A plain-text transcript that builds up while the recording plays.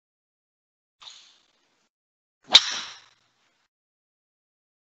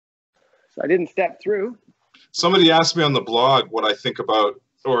So I didn't step through. Somebody asked me on the blog what I think about,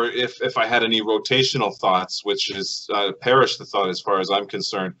 or if I had any rotational thoughts, which is perish the thought as far as I'm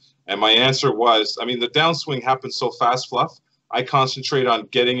concerned. And my answer was, I mean, the downswing happens so fast, Fluff. I concentrate on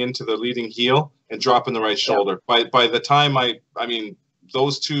getting into the leading heel and dropping the right shoulder. Yep. By the time I mean,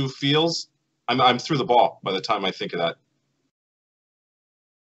 those two feels, I'm through the ball by the time I think of that.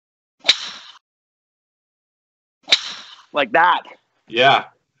 Like that. Yeah.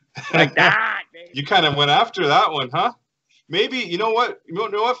 Like that, baby. You kind of went after that one, huh? Maybe, you know what,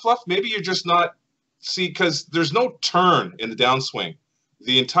 Fluff? Maybe you're just not, see, because there's no turn in the downswing.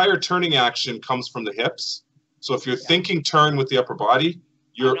 The entire turning action comes from the hips. So if you're thinking turn with the upper body,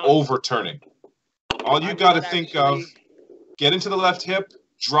 you're overturning. All you got to think of, get into the left hip,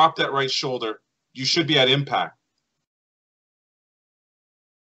 drop that right shoulder. You should be at impact.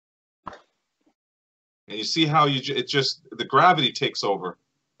 And you see how the gravity takes over.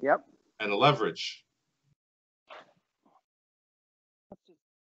 Yep. And the leverage.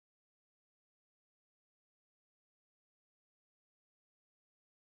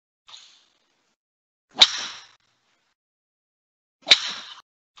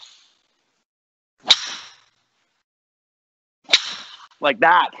 Like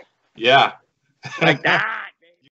that. Yeah. Like that.